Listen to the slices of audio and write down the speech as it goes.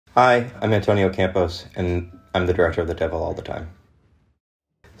Hi, I'm Antonio Campos, and I'm the director of The Devil All the Time.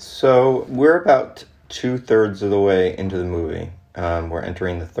 So we're about 2/3 of the way into the movie. We're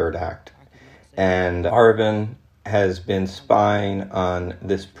entering the third act. And Arvin has been spying on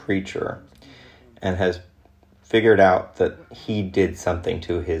this preacher and has figured out that he did something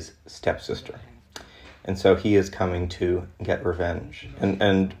to his stepsister. And so he is coming to get revenge.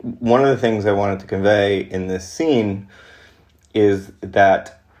 And one of the things I wanted to convey in this scene is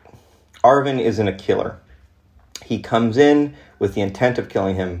that Arvin isn't a killer. He comes in with the intent of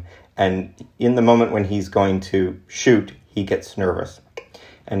killing him, and in the moment when he's going to shoot, he gets nervous.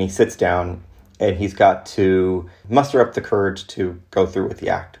 And he sits down, and he's got to muster up the courage to go through with the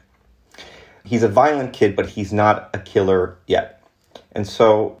act. He's a violent kid, but he's not a killer yet. And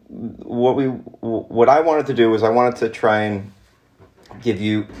so what I wanted to do was I wanted to try and give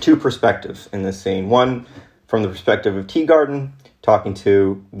you two perspectives in this scene. One, from the perspective of Teagarden, talking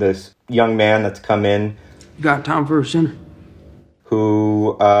to this young man that's come in. You got time for a sinner?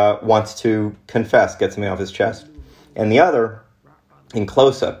 Who wants to confess, get something off his chest. And the other, in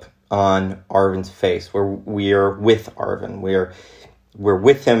close-up on Arvin's face, where we are with Arvin. We're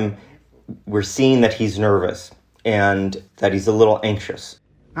with him. We're seeing that he's nervous and that he's a little anxious.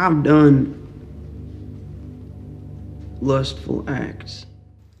 I've done lustful acts.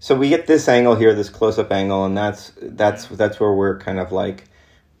 So we get this angle here, this close-up angle, and that's where we're kind of like,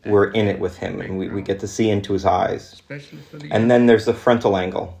 we're in it with him, and we get to see into his eyes. And then there's the frontal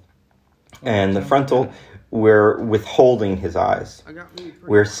angle. And the frontal, we're withholding his eyes.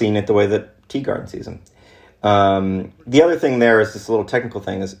 We're seeing it the way that Teagarden sees him. The other thing there is this little technical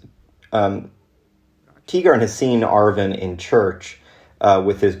thing is Teagarden has seen Arvin in church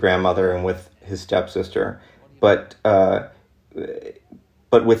with his grandmother and with his stepsister, but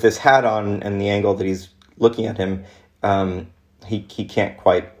with this hat on and the angle that he's looking at him, he can't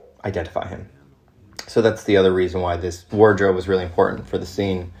quite identify him. So that's the other reason why this wardrobe was really important for the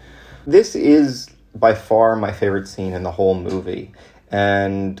scene. This is by far my favorite scene in the whole movie.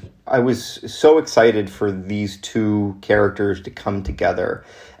 And I was so excited for these two characters to come together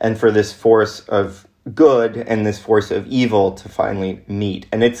and for this force of good and this force of evil to finally meet.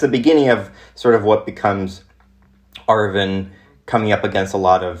 And it's the beginning of sort of what becomes Arvin coming up against a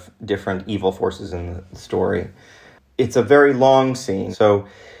lot of different evil forces in the story. It's a very long scene, so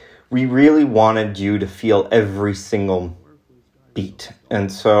we really wanted you to feel every single beat.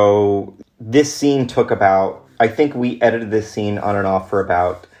 And so this scene took about, I think we edited this scene on and off for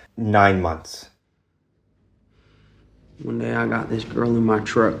about 9 months. One day I got this girl in my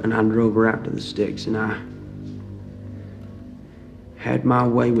truck and I drove her out to the sticks and I had my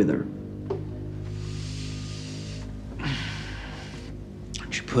way with her.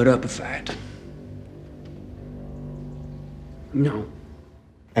 She put up a fight. No.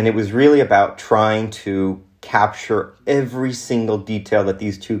 And it was really about trying to capture every single detail that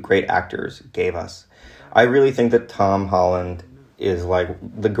these two great actors gave us. I really think that Tom Holland is like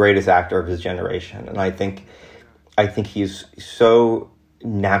the greatest actor of his generation. And I think he's so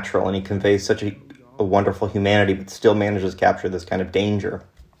natural and he conveys such a wonderful humanity, but still manages to capture this kind of danger.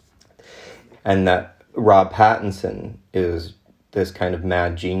 And that Rob Pattinson is this kind of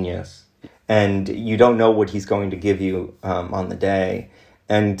mad genius. And you don't know what he's going to give you on the day.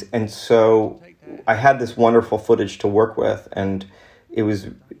 And so I had this wonderful footage to work with, and it was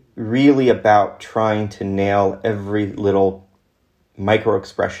really about trying to nail every little micro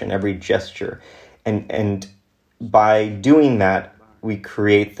expression, every gesture. And by doing that, we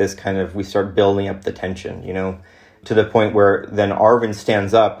create this kind of, we start building up the tension, you know, to the point where then Arvin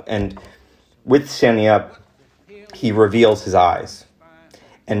stands up, and with standing up, he reveals his eyes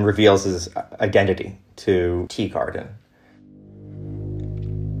and reveals his identity to Teagarden.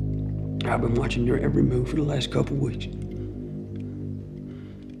 I've been watching your every move for the last couple weeks.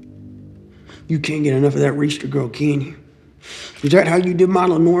 You can't get enough of that Reister girl, can you? Is that how you did my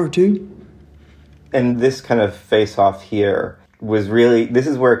Lenore too? And this kind of face-off here was really, this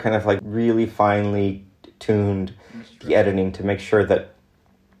is where it kind of like really finely tuned the editing to make sure that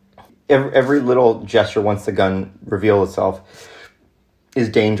every little gesture once the gun reveals itself is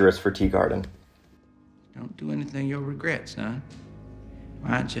dangerous for Teagarden. Don't do anything you'll regret, son.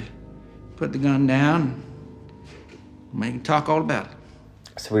 Why don't you put the gun down and make him talk all about it?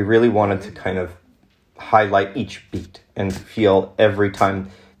 So we really wanted to kind of highlight each beat and feel every time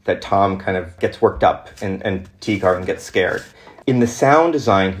that Tom kind of gets worked up and Teagarden gets scared. In the sound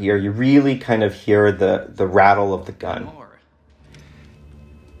design here, you really kind of hear the rattle of the gun.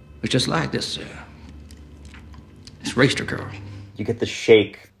 It's just like this Reister girl. You get the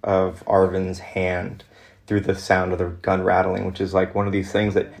shake of Arvin's hand through the sound of the gun rattling, which is like one of these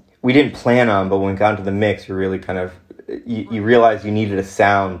things that we didn't plan on, but when we got into the mix, you really kind of, you realize you needed a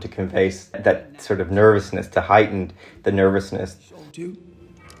sound to convey that sort of nervousness, to heighten the nervousness.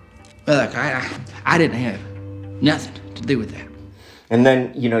 Well, look, I didn't have nothing to do with that. And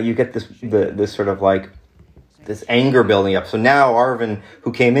then, you know, you get this sort of like, this anger building up. So now Arvin,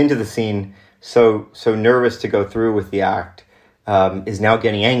 who came into the scene so nervous to go through with the act, is now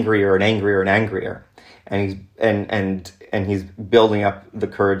getting angrier and angrier and angrier. And he's building up the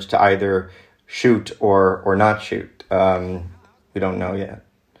courage to either shoot or not shoot. We don't know yet.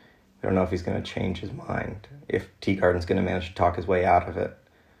 We don't know if he's going to change his mind, if Teagarden's going to manage to talk his way out of it.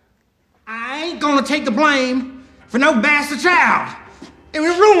 I ain't gonna take the blame for no bastard child. It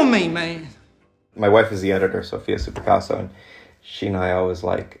would ruin me, man. My wife is the editor, Sofía Subercaseaux, and she and I always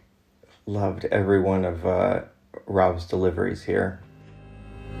loved every one of Rob's deliveries here.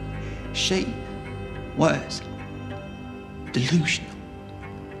 She was delusional.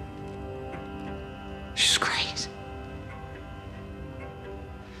 She's crazy.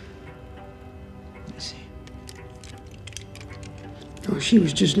 Let's see. No, she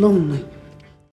was just lonely.